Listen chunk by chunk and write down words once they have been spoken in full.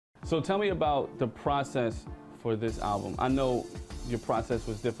So tell me about the process for this album. I know your process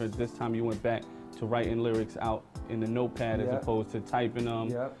was different. This time you went back to writing lyrics out in the notepad as opposed to typing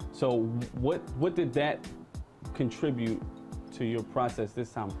them. So what did that contribute to your process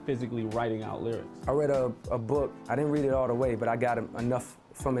this time, physically writing out lyrics? I read a book. I didn't read it all the way, but I got enough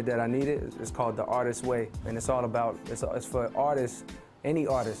from it that I needed. It's called The Artist's Way, and it's all about, it's for artists, any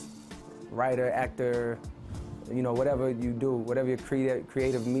artist, writer, actor, you know, whatever you do, whatever your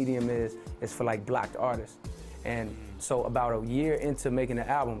creative medium is, it's for like blocked artists. And so about a year into making the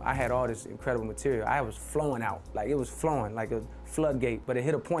album, I had all this incredible material. I was flowing out, like it was flowing like a floodgate, but it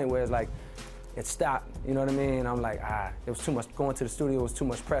hit a point where it's like, it stopped, you know what I mean? I'm like, it was too much, going to the studio was too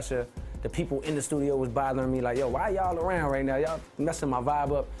much pressure. The people in the studio was bothering me, like, yo, why y'all around right now? Y'all messing my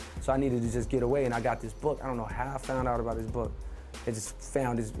vibe up. So I needed to just get away, and I got this book. I don't know how I found out about this book. It just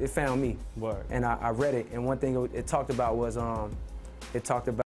found me. Word. And I read it, and one thing it talked about was, it talked about